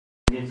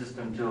Indian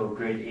system till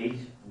grade 8,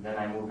 and then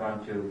I moved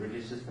on to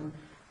British system.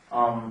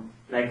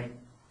 Like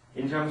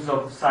in terms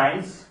of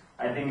science,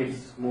 I think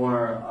it's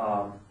more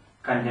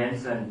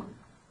condensed and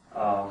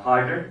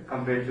harder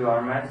compared to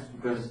our maths,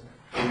 because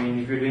I mean,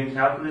 if you're doing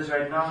calculus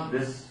right now,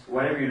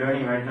 whatever you're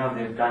learning right now,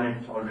 they've done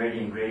it already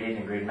in grade 8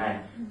 and grade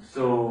 9.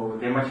 So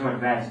they're much more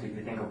advanced if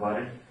you think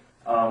about it.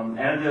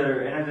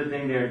 Another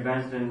thing they're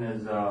advanced in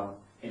is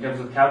in terms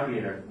of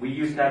calculator. We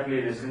use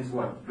calculators since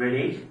what?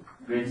 Grade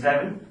 8, grade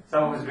 7,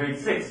 some of us grade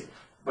 6.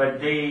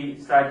 But they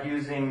start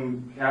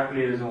using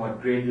calculators in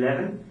what? Grade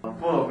 11?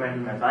 Full of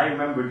mental math. I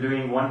remember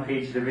doing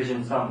one-page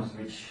division sums,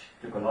 which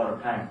took a lot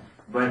of time.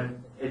 But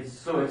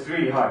it's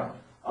really hard.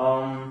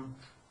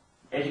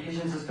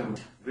 Education system.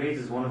 Grades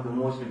is one of the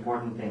most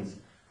important things.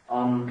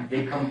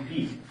 They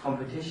compete.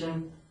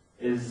 Competition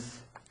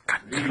is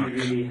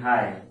really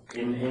high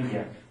in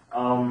India.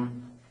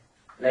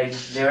 Like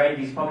they write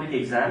these public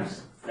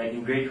exams, like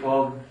in grade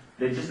 12,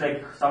 they're just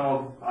like some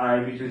of our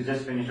IB2s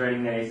just finished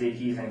writing their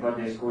SATs and got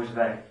their scores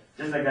back.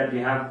 Just like that, we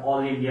have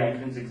all India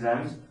entrance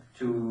exams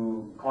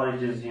to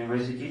colleges,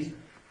 universities.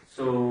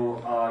 So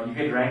you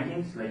get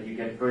rankings, like you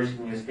get first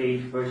in your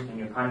state, first in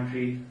your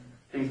country,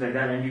 things like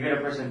that, and you get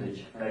a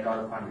percentage, like out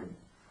of 100.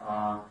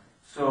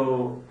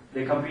 So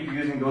they compete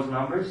using those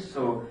numbers.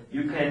 So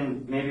you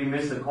can maybe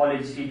miss a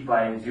college seat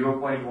by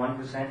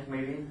 0.1%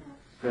 maybe,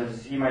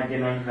 because he might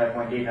get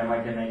 95.8, I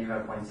might get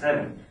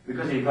 95.7.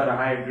 Because he got a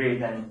higher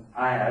grade than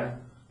I have,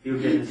 he'll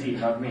get the seat,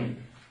 not me.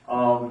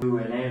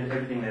 And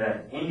everything like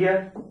that.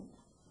 India,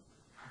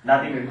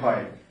 nothing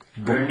required.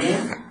 Your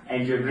name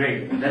and your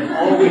grade. That's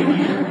all we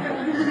need.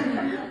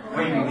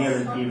 Bring male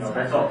and female,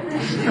 that's all.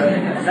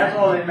 That's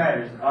all that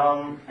matters.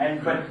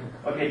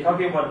 Okay,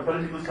 talking about the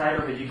political side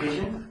of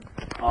education,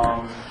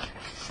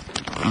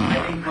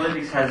 I think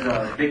politics has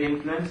a big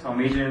influence, a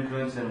major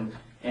influence in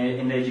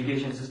the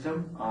education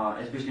system,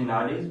 especially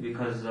nowadays,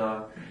 because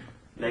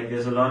like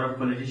there's a lot of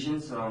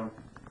politicians,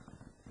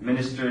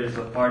 ministers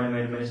of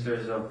parliament,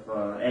 ministers of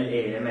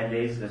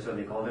MLAs, that's what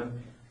they call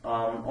them.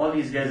 All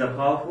these guys are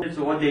powerful.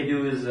 So what they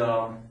do is,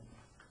 all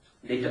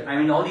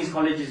these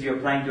colleges you're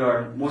applying to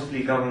are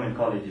mostly government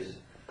colleges.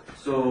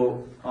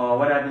 So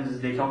what happens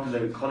is they talk to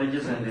the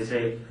colleges and they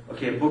say,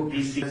 okay, book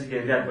these seats,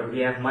 get that, but we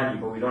have money,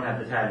 but we don't have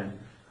the talent.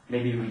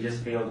 Maybe we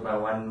just failed by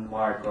 1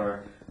 mark,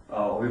 or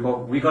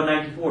we got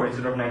 94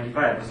 instead of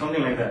 95, or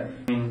something like that.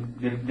 I mean,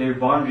 their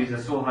boundaries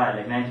are so high,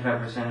 like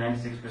 95%,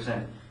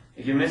 96%.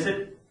 If you miss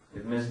it,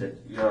 you've missed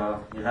it.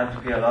 You'll have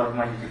to pay a lot of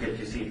money to get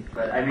your seat.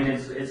 But I mean,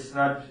 it's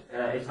not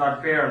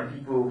fair on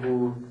people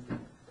who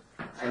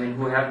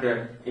have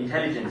the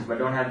intelligence but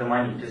don't have the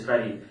money to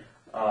study.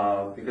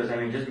 Because I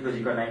mean, just because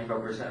you got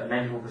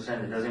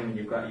 94%, it doesn't mean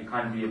you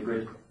can't be a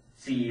good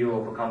CEO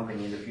of a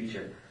company in the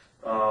future.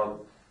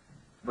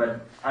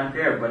 But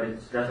unfair, but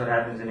that's what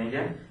happens in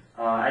India.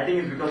 I think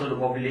it's because of the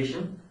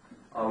population.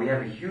 We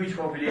have a huge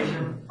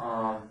population,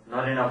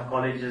 not enough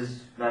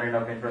colleges, not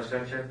enough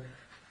infrastructure.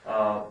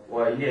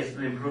 Well, India is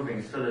still improving,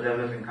 it's still a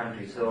developing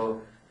country,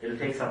 so it'll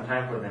take some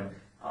time for them.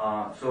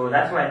 So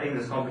that's why I think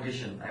there's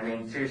competition. I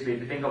mean, seriously,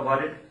 if you think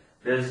about it,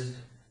 there's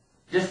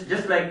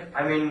just like,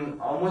 I mean,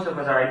 most of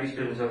us are IB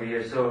students over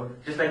here, so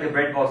just like the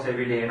bread box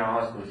every day in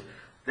our hospitals.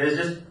 There's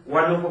just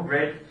one loaf of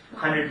bread,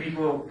 100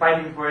 people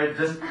fighting for it,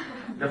 just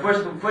the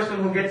first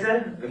one who gets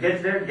there,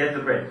 gets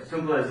the bread.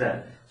 Simple as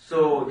that.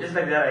 So just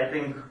like that, I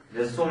think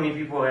there's so many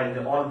people and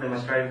all of them are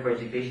striving for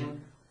education,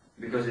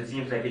 because it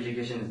seems like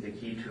education is the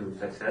key to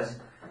success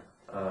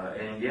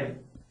in India.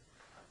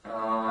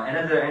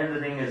 Another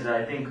thing is,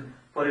 I think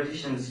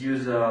politicians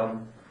use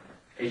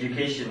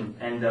education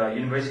and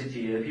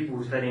university, the people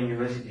who study in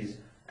universities,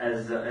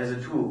 as a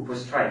tool for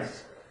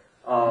strikes.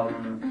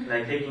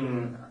 Like take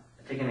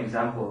an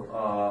example,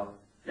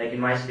 like in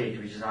my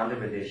state, which is Andhra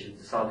Pradesh,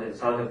 it's the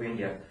south of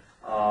India.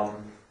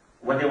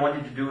 What they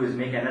wanted to do is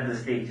make another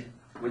state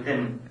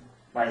within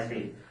my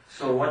state.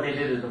 So what they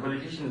did is the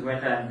politicians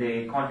went and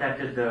they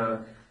contacted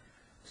the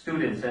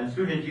students and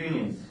student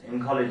unions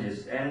in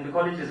colleges. And the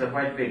colleges are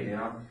quite big,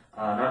 not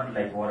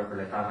like Waterford,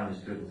 like 500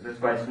 students. It's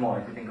quite small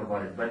if you think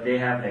about it. But they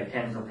have like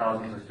tens of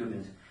thousands of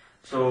students.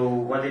 So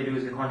what they do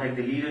is they contact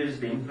the leaders,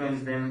 they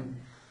influence them,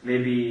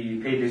 maybe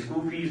pay their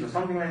school fees or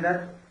something like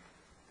that,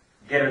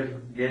 get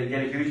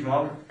a huge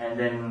mob, and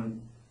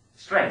then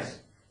strikes.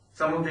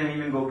 Some of them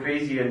even go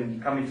crazy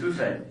and commit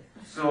suicide.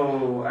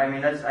 So I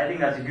mean, I think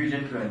that's a huge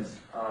influence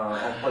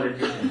of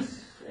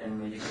politicians in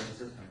the education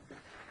system.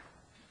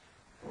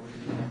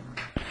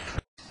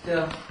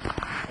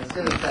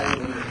 Still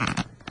exciting.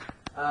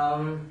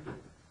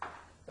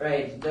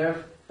 Right, there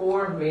are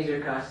 4 major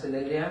castes in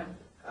India.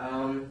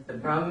 The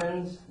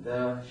Brahmins,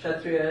 the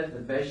Kshatriyas,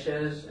 the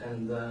Vaishyas,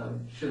 and the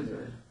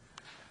Shudras.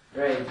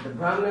 Right, the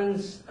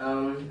Brahmins,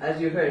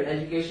 as you heard,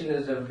 education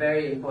is a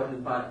very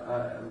important part,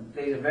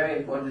 plays a very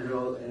important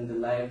role in the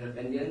lives of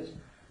Indians.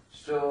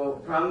 So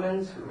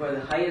Brahmins, who are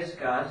the highest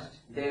caste,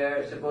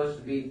 they're supposed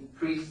to be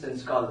priests and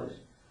scholars,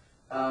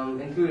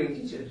 including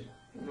teachers,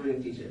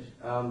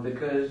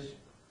 because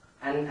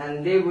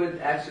they would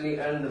actually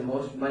earn the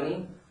most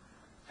money,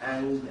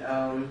 and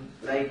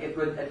like it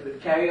would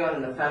carry on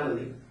in a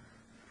family.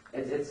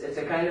 It's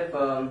a kind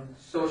of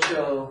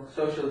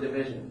social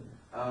division,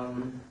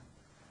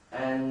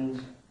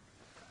 and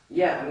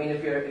yeah, I mean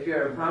if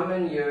you're a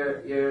Brahmin,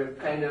 you're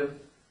kind of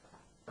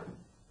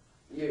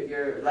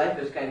your life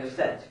is kind of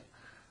set.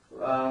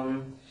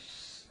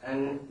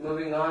 And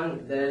moving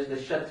on, there's the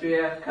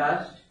Kshatriya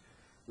caste,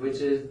 which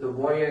is the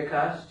warrior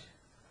caste.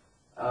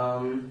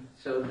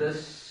 So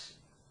this,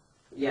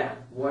 yeah,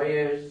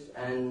 warriors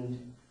and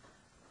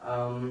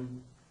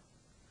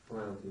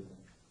Royal people.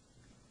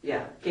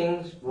 yeah,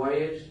 kings,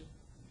 warriors,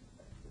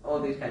 all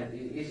these kinds.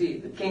 You see,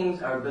 the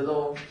kings are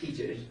below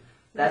teachers.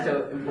 That's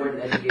how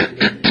important education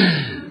is.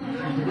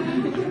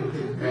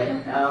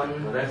 Right.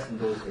 Well, that's in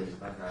those days,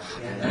 not nowadays.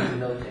 Yeah, that's in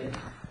those days.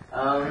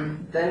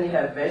 Then you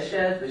have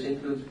Vaishyas, which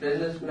includes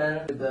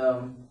businessmen, with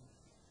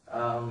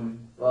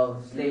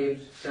well,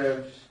 slaves,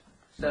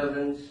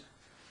 servants.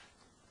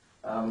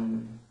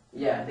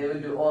 Yeah, they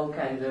would do all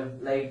kinds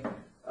of, like,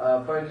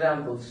 for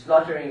example,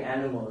 slaughtering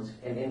animals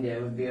in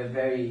India would be a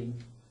very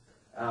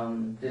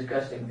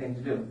disgusting thing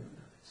to do.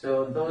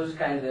 So those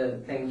kinds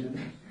of things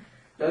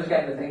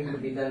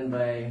would be done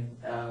by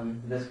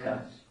this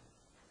caste.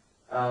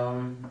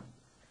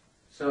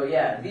 So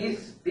yeah,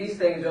 these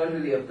things don't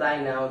really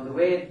apply now. The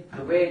way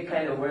it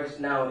kind of works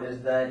now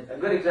is that a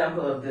good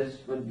example of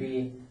this would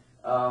be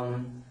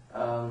the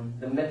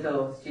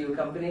Mittal Steel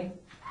Company.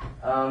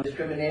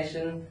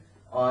 Discrimination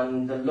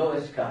on the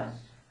lowest caste,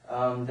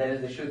 that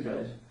is the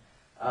Shudras,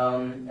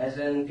 as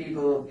in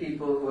people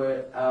who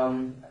are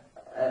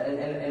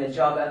in a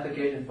job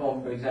application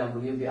form, for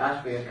example, you'll be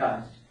asked for your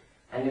caste,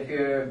 and if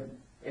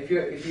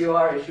you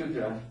are a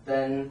Shudra,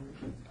 then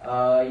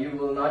you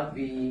will not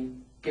be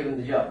given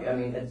the job. I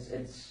mean,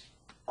 it's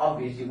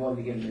obvious you won't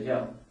be given the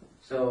job.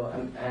 So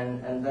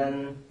and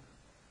then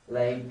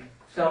like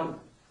some,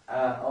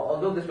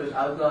 although this was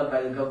outlawed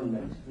by the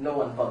government, no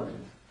one followed it.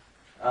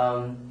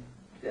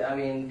 I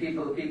mean,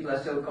 people are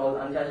still called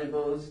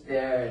untouchables.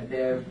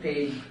 They're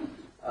paid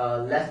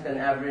less than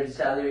average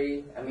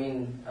salary. I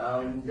mean,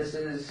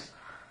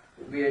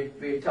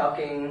 we're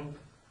talking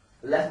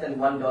less than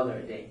 $1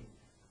 a day.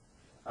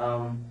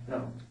 No,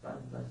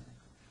 less.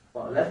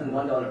 Well, less than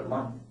 $1 a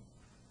month,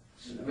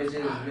 which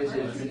is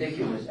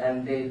ridiculous,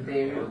 and they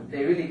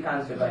really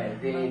can't survive.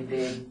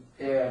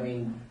 I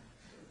mean,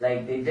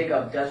 like they dig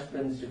up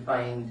dustbins to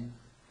find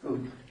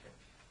food.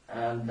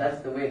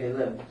 That's the way they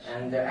live,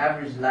 and their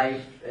average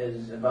life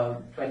is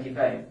about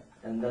 25,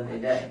 and then they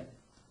die.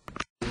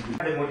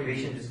 The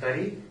motivation to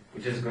study,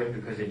 which is good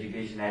because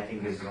education, I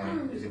think, is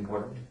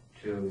important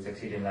to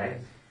succeed in life.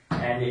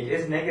 And it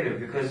is negative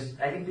because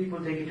I think people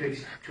take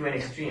it to an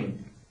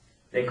extreme.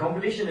 Like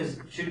competition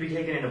should be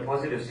taken in a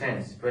positive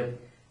sense, but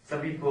some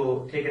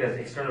people take it as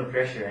external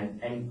pressure,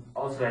 and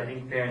also I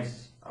think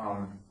parents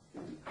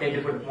tend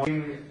to put more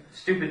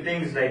stupid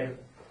things like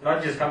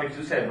not just commit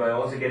suicide, but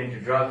also get into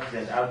drugs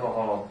and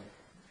alcohol.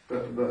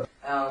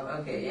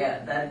 Okay,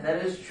 yeah,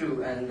 that is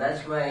true, and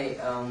that's why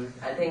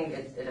I think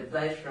it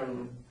applies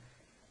from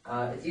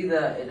it's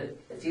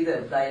either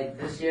applied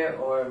this year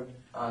or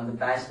on the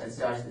batch that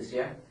starts this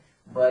year.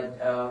 But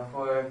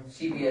for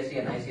CBSE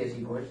and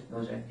ICSE boards,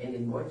 those are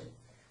Indian boards,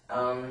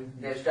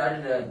 they've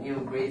started a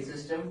new grade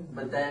system.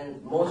 But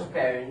then most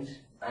parents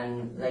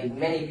and like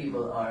many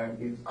people are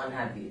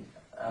unhappy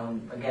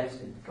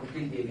against it,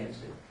 completely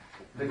against it.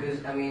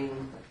 Because, I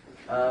mean,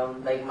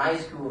 like my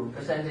school,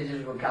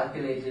 percentages were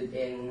calculated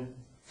in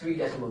 3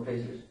 decimal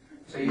places.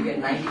 So you get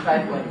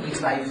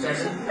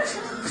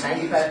 95.857,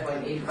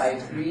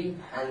 95.853,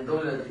 and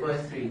those are the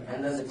first 3.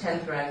 And then the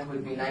 10th rank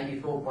would be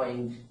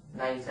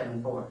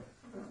 94.974.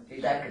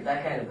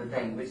 That kind of a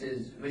thing, which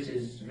is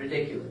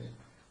ridiculous.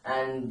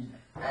 And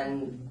I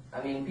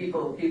mean,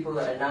 people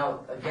are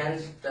now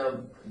against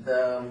the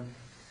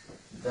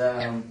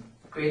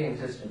grading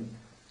system,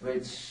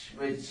 which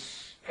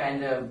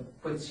kind of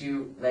puts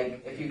you,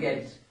 like, if you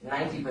get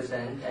 90%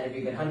 and if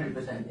you get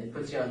 100%, it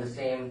puts you on the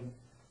same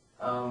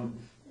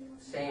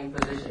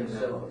position.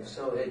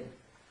 So it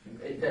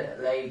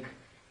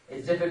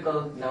it's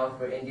difficult now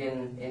for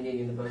Indian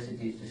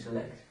universities to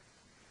select.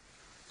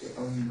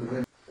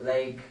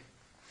 Like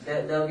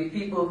there'll be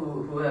people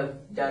who have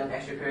done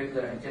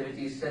extracurricular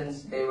activities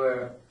since they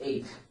were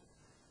 8.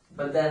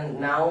 But then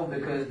now,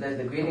 because there's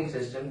the grading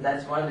system,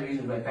 that's one of the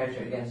reasons why parents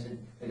are against it.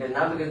 Because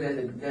now, because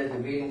there's the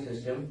grading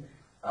system,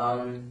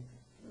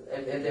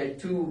 if there are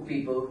 2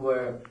 people who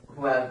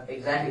have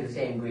exactly the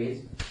same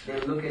grades, they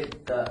look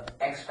at the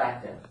X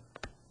factor,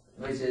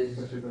 which is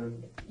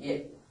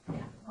yeah.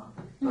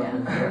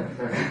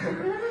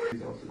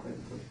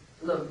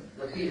 Look,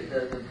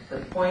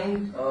 the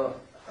point of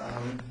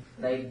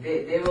like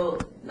they're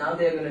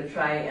going to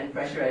try and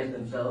pressurize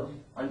themselves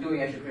on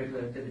doing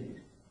extracurricular activities.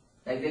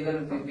 Like they're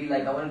going to be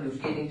like, I want to do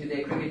skating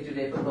today, cricket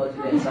today, football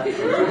today,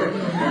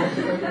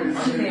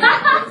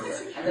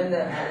 and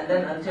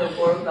then until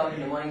 4 o'clock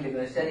in the morning they're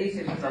going to study,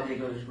 6 o'clock they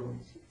go to school.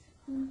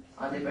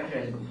 Aren't they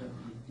pressurizing themselves?